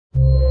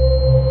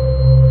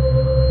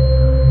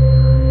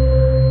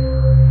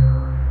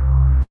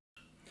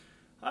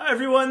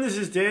everyone, this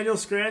is Daniel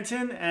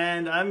Scranton,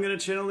 and I'm going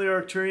to channel the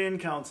Arcturian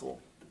Council.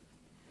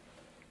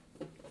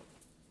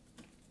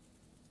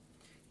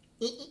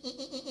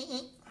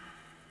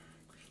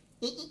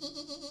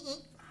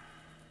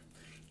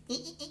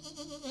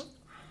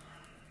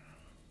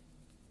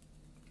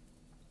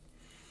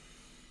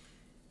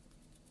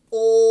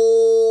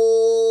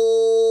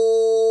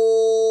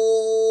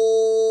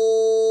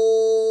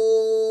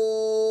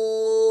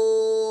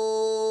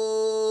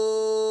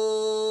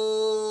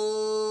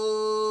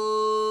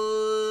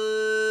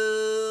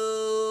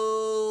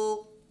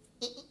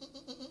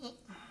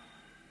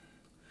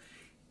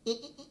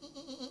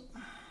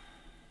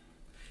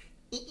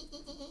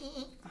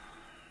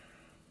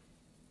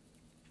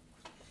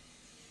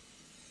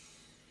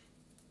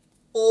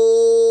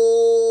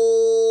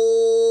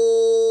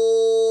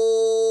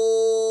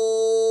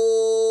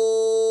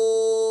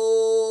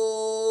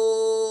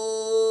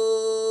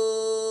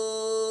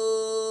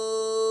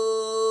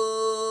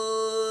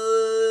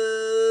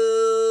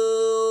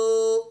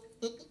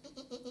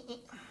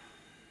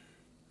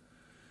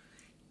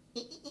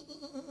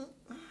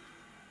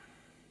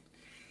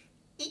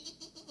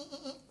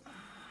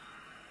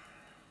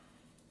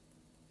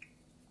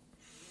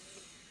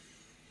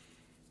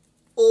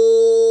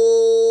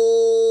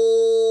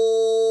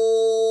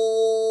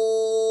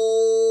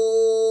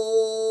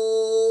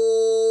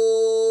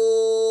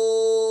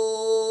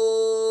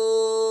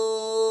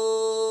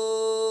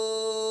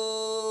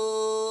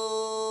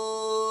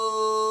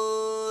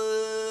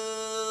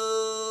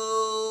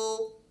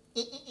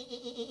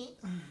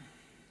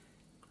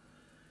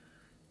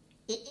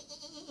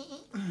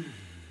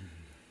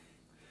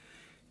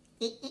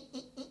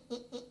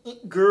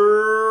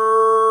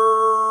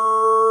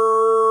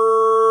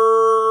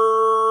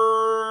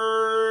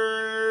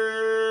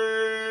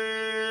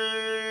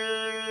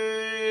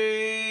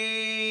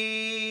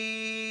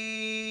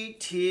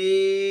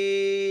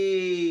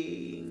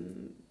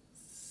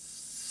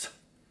 Greetings.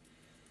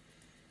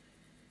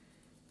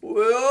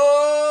 We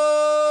are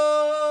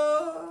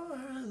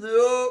the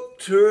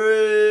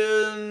Arcturian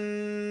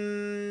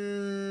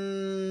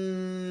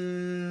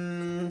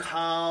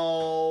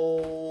Council.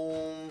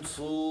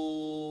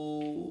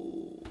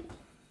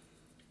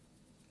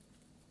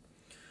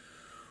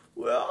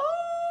 We are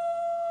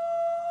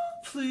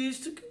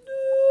pleased to conduct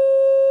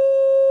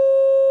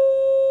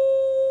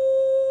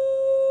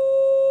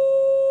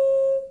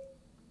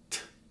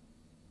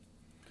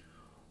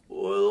with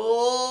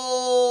all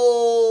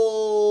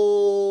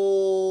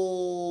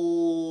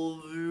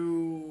of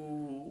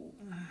you.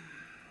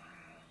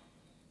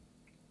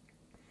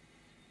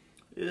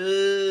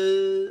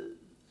 Yes,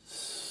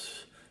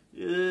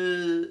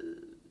 yes,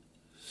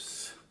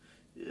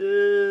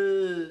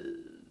 yes.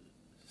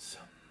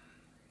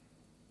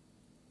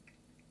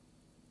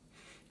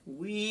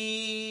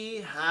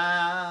 We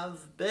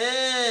have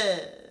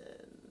been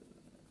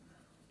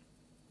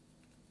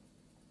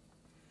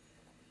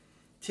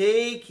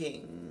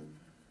taking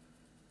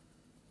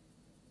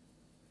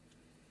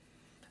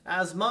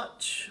as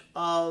much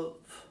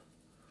of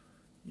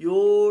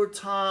your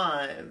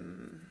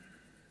time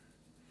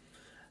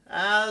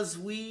as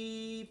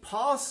we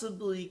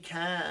possibly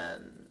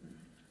can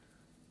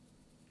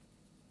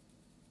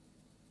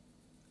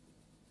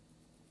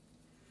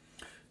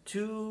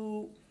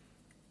to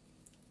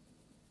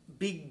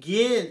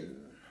begin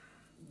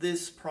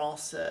this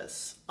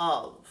process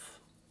of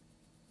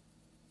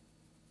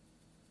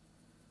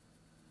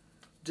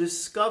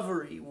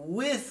discovery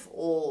with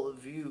all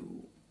of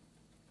you.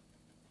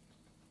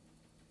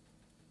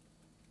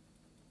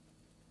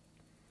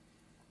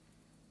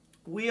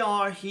 We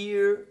are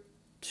here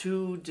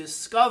to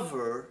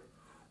discover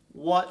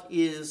what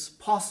is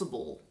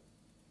possible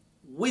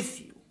with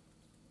you.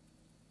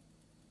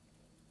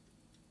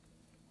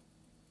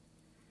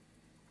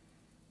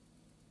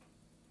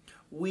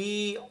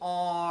 We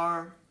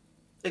are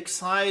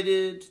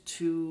excited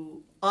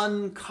to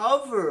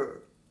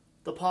uncover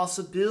the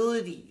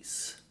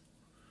possibilities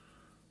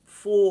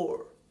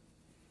for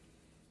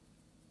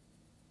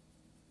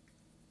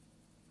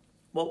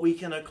what we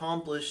can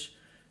accomplish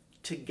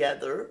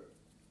together.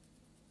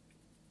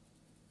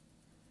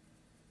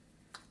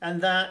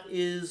 And that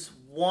is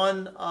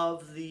one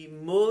of the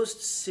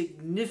most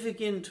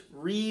significant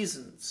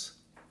reasons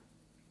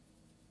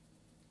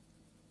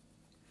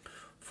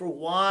for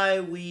why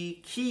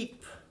we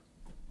keep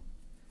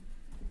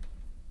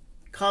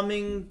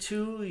coming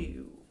to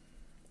you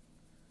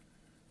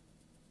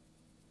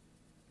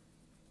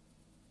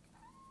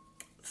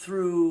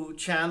through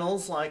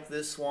channels like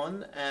this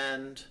one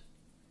and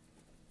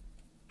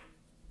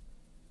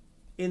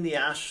in the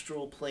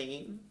astral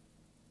plane.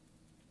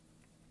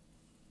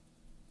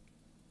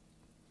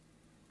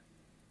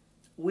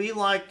 We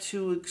like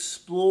to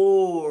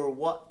explore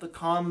what the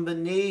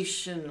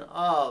combination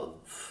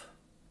of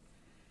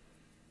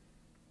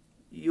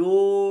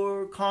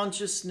your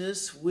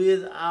consciousness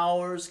with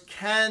ours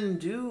can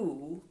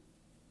do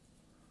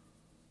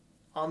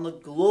on the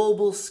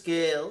global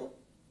scale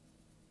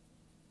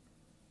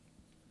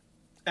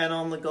and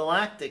on the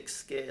galactic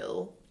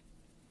scale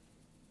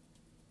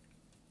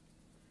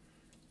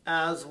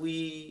as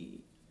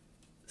we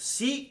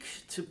seek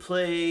to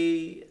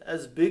play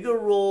as big a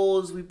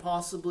role as we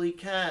possibly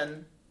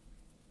can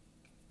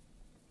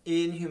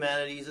in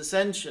humanity's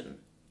ascension.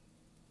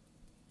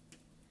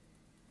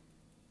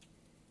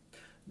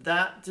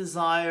 That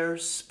desire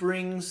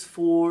springs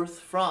forth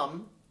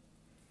from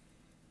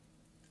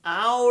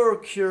our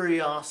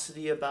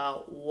curiosity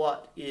about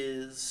what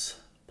is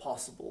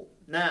possible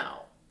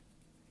now.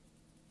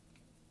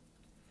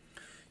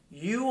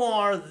 You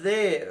are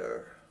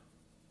there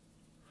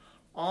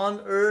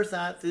on Earth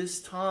at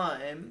this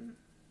time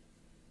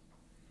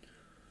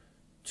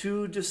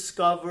to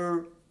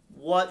discover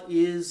what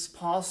is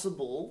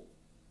possible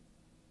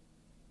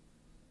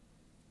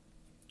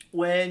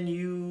when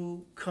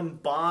you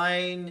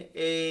combine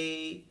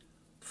a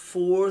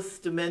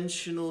fourth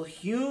dimensional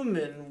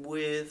human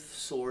with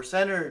source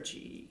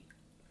energy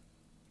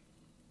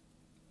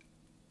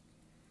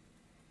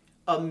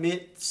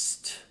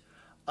amidst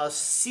a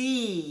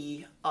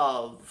sea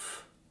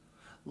of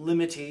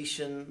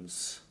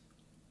limitations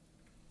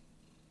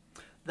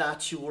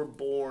that you were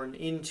born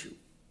into.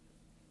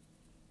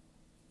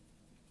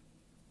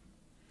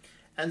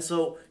 And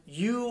so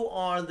you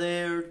are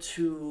there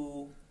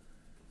to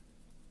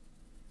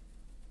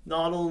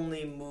not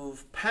only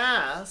move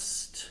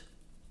past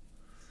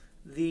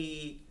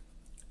the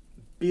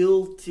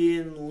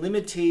built-in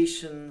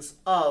limitations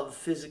of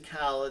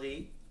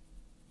physicality,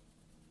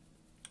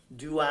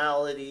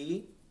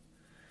 duality,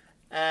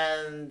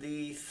 and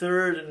the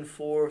third and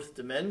fourth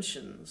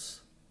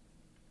dimensions,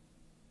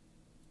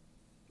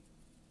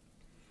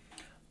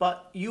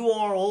 but you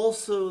are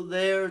also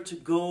there to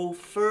go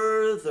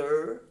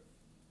further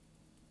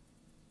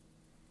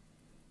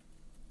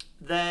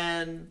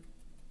than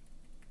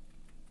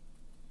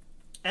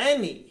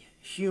any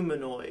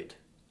humanoid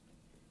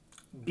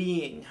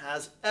being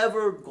has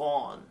ever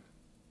gone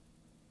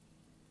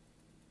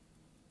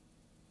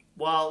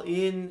while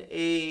in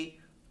a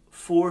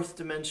fourth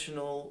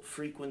dimensional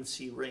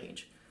frequency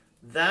range.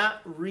 That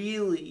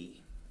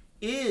really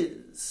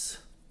is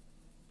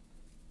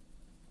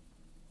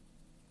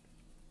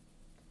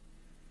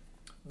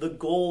the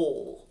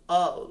goal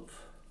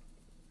of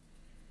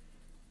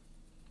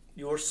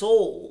your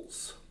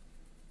souls.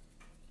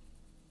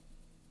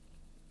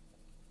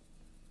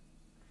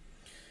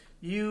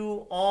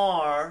 You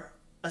are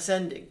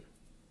ascending.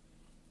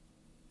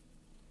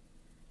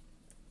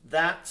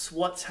 That's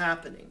what's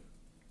happening.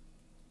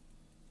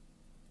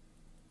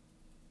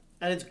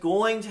 And it's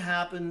going to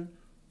happen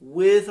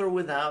with or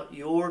without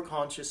your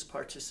conscious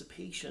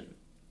participation.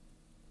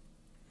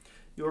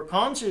 Your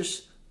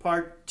conscious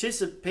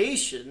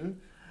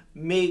participation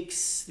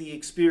makes the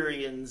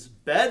experience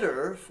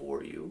better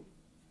for you.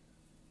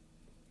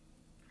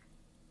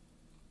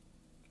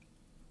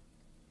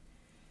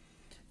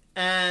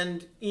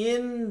 And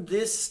in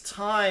this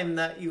time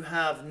that you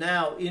have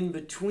now in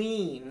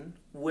between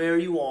where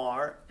you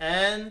are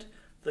and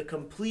the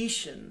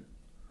completion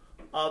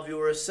of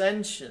your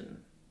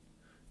ascension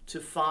to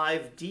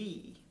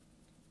 5D,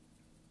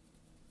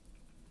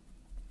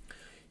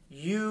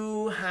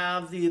 you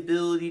have the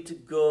ability to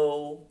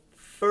go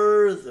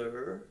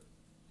further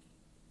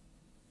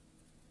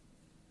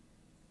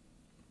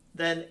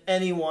than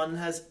anyone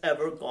has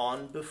ever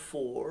gone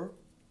before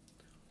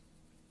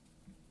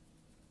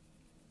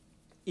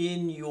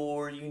in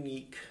your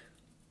unique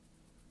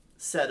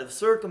set of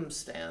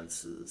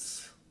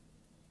circumstances.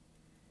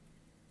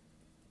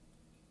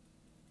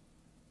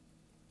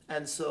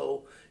 And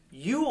so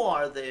you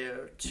are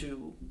there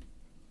to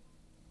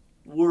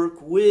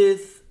work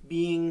with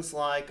beings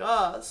like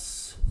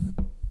us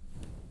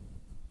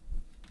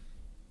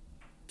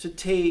to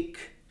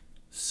take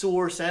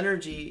source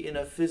energy in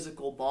a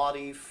physical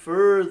body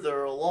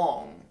further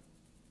along.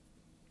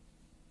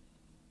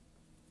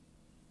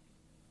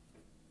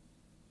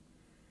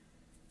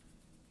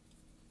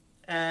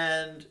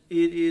 And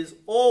it is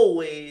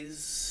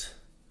always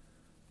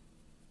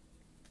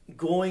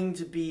going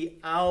to be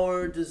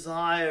our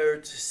desire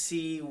to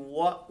see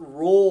what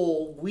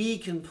role we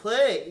can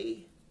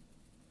play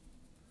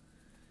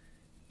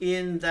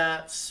in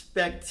that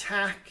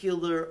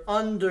spectacular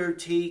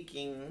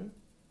undertaking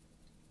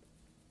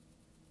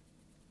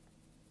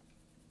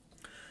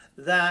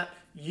that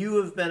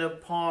you have been a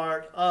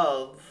part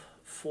of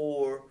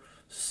for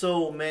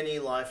so many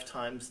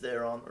lifetimes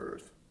there on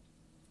Earth.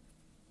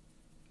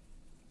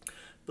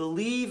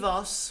 Believe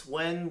us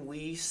when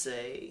we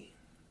say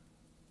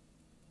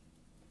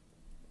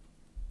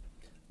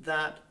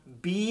that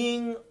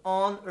being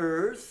on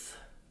Earth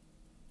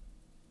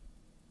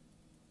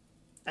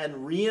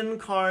and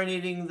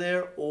reincarnating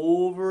there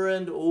over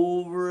and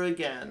over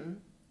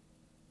again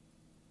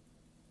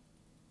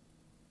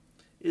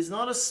is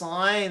not a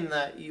sign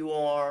that you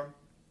are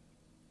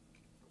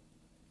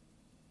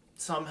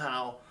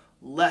somehow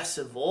less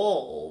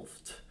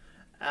evolved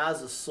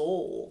as a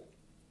soul.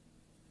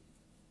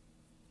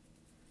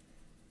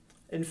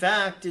 In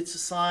fact, it's a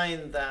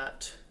sign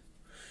that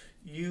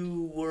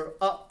you were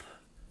up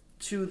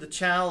to the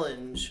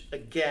challenge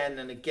again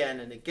and again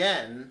and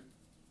again,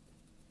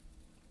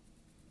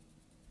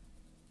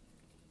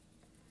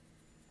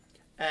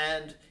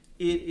 And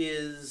it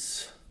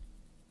is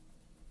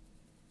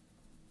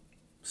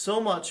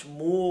so much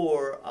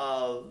more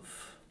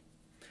of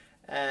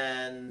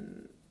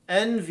an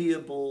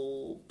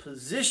enviable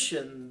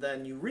position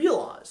than you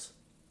realize.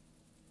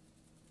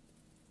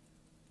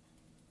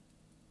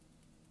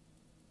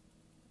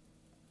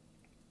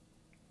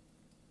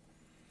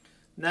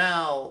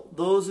 Now,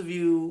 those of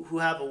you who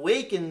have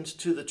awakened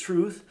to the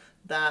truth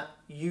that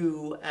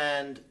you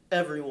and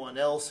everyone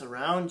else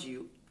around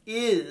you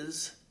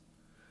is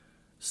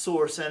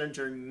source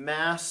energy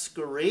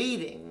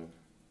masquerading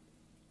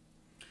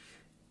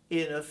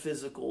in a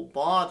physical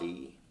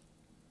body,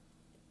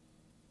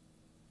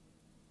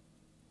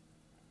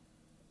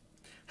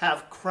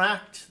 have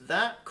cracked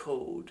that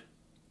code,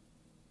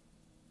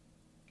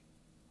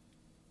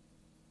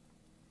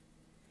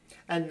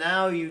 and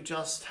now you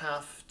just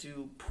have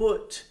to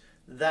put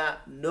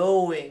that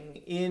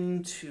knowing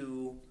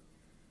into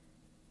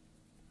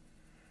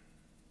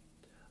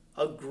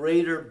a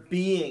greater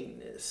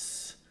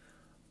beingness,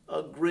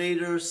 a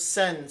greater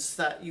sense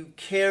that you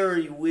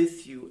carry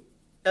with you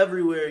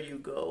everywhere you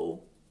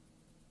go.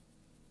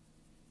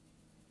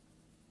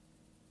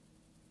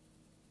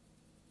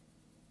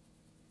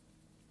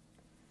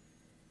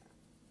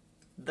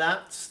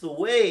 That's the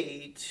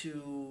way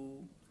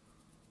to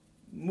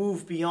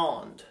move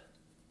beyond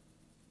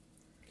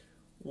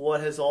what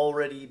has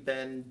already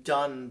been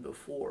done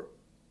before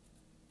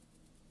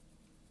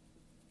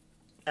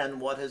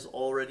and what has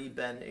already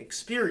been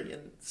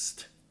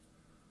experienced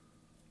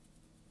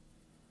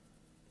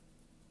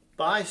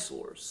by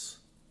Source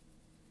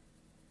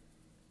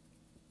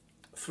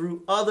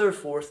through other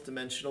fourth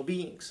dimensional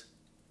beings.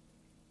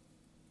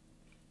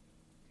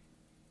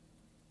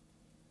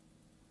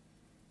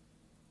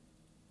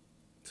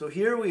 So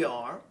here we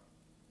are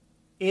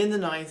in the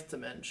ninth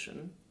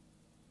dimension,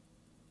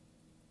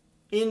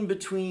 in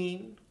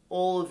between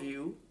all of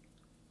you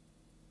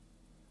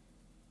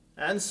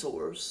and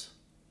Source,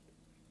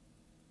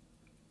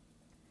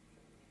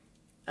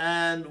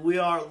 and we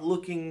are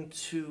looking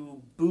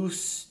to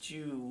boost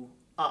you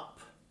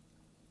up,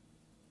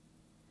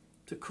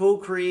 to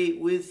co-create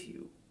with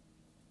you,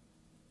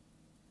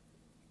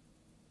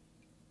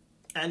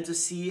 and to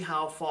see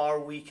how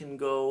far we can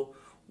go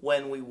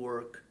when we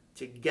work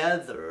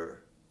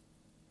together.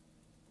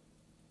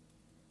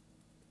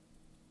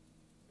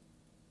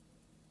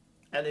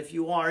 And if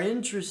you are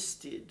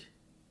interested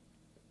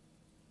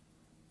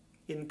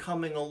in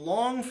coming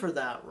along for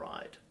that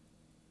ride,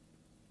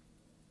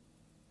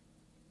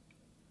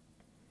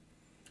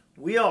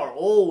 we are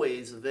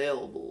always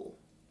available.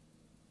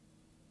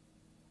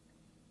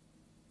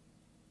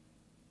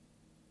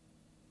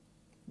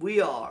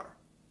 We are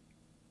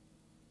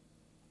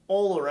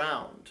all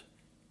around.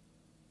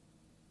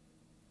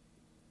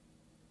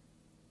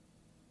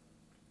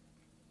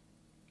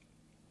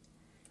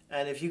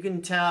 And if you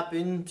can tap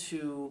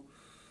into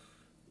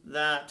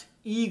that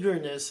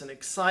eagerness and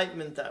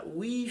excitement that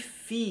we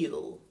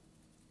feel,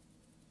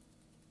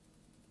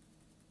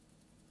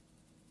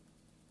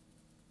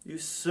 you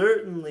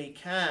certainly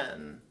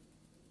can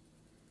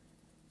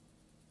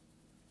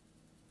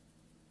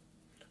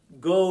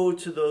go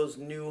to those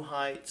new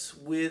heights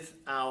with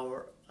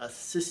our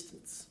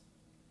assistance.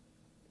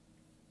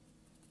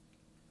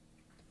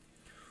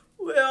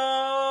 We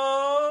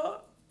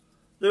are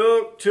the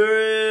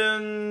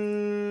Arcturian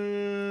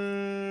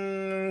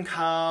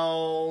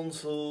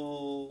Council,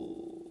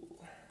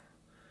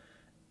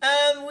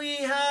 and we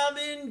have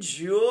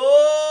enjoyed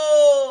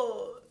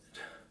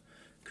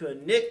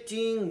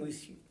connecting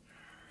with you.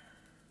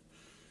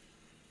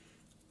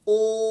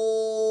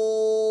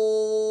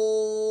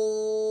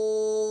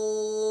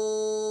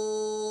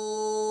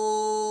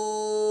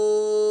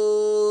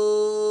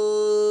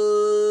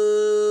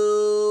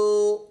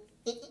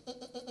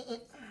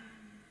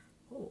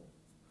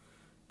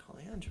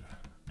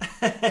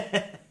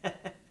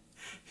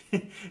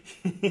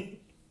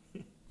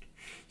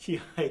 She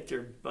hiked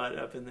her butt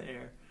up in the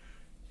air.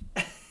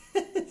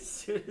 As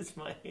soon as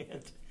my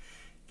hand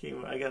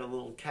came, I got a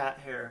little cat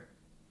hair,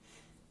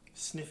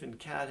 sniffing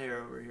cat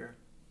hair over here.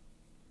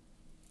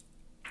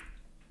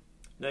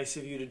 Nice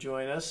of you to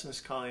join us,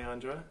 Miss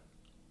Kalyandra.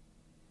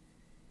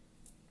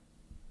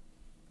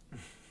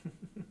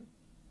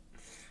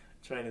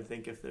 Trying to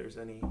think if there's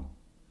any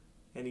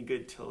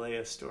good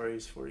Talea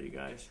stories for you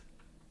guys.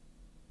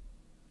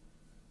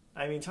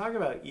 I mean, talk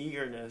about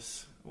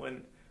eagerness.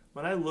 When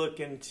I look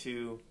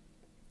into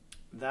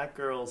that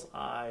girl's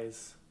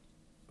eyes,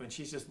 when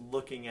she's just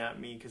looking at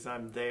me because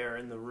I'm there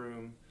in the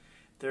room,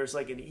 there's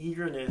like an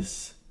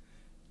eagerness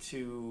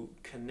to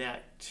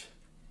connect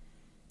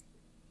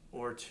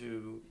or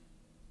to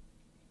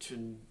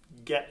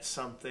get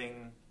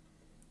something.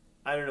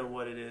 I don't know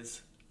what it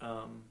is.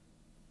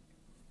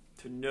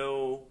 To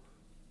know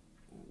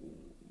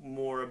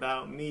more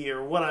about me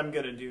or what I'm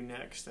going to do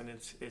next. And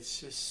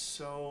it's just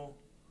so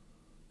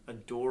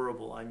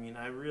adorable. I mean,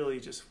 I really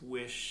just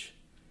wish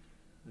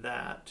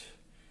that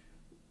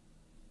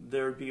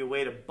there would be a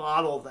way to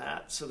bottle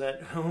that so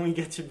that when we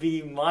get to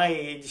be my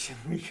age,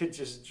 we could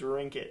just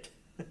drink it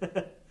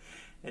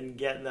and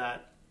get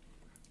that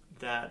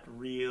that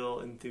real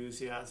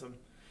enthusiasm.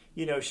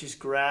 You know, she's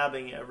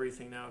grabbing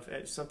everything now.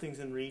 If something's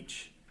in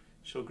reach,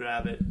 she'll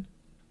grab it.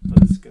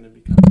 But it's going to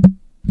become...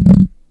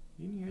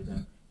 You can hear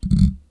that?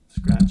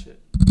 Scratch it.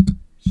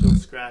 She'll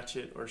scratch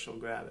it or she'll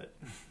grab it.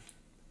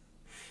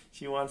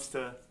 She wants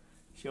to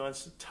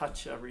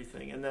touch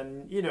everything. And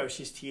then, you know,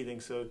 she's teething,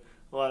 so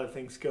a lot of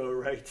things go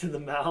right to the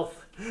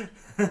mouth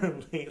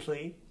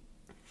lately.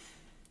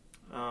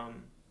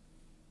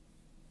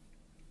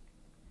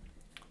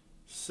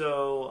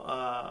 So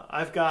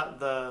I've got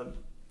the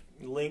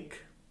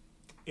link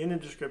in the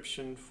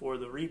description for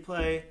the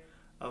replay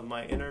of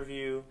my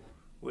interview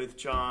with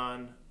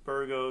John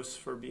Burgos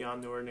for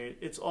Beyond the Ordinary.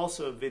 It's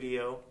also a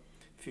video.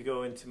 If you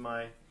go into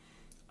my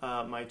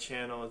my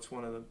channel, it's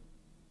one of the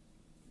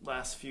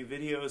last few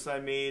videos I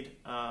made.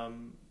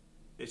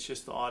 It's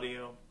just the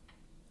audio.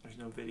 There's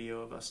no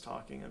video of us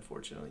talking,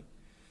 unfortunately.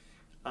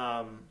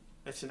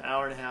 It's an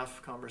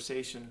hour-and-a-half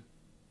conversation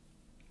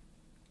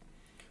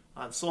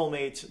on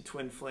soulmates and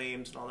twin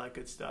flames and all that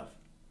good stuff.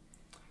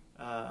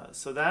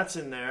 So that's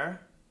in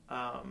there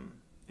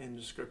in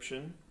the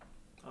description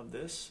of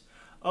this.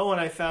 Oh,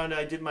 and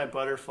I did my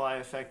butterfly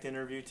effect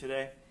interview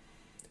today,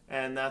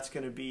 and that's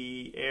going to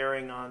be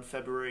airing on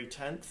February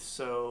 10th.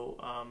 So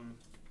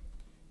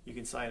you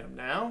can sign up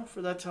now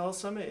for that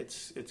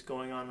telesummit. It's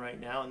going on right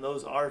now, and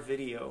those are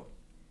video.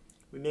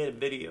 We made a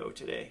video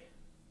today,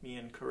 me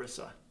and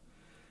Carissa.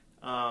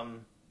 So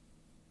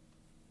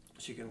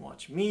you can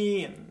watch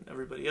me and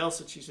everybody else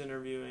that she's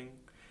interviewing.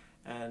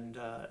 And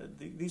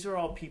these are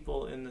all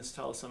people in this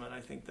telesummit,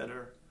 I think, that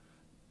are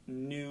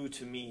new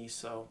to me.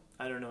 So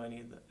I don't know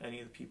any of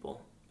the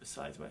people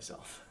besides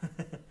myself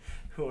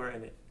who are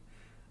in it.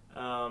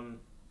 Got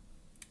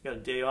a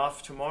day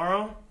off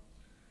tomorrow.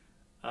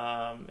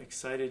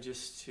 Excited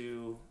just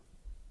to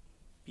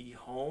be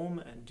home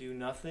and do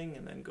nothing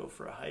and then go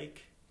for a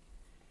hike.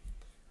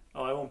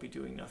 Oh, I won't be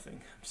doing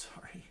nothing. I'm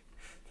sorry.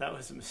 That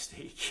was a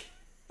mistake.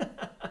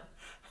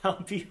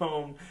 I'll be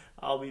home.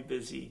 I'll be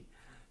busy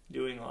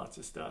doing lots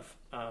of stuff.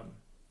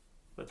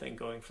 But then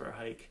going for a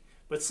hike.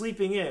 But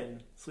sleeping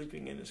in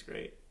is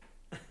great.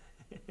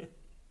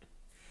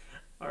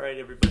 All right,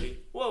 everybody.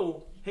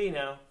 Whoa. Hey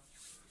now.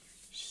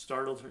 She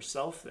startled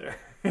herself there.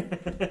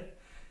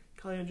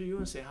 Calandra, you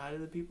want to say hi to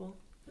the people?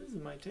 This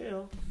is my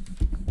tail.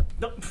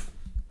 Nope.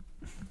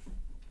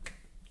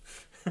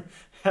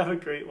 Have a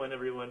great one,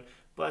 everyone.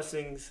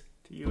 Blessings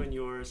to you and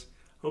yours.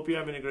 Hope you're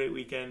having a great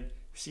weekend.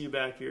 See you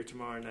back here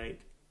tomorrow night.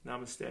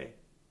 Namaste.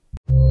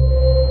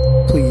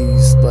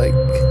 Please like,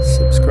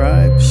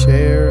 subscribe,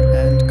 share,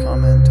 and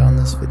comment on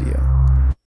this video.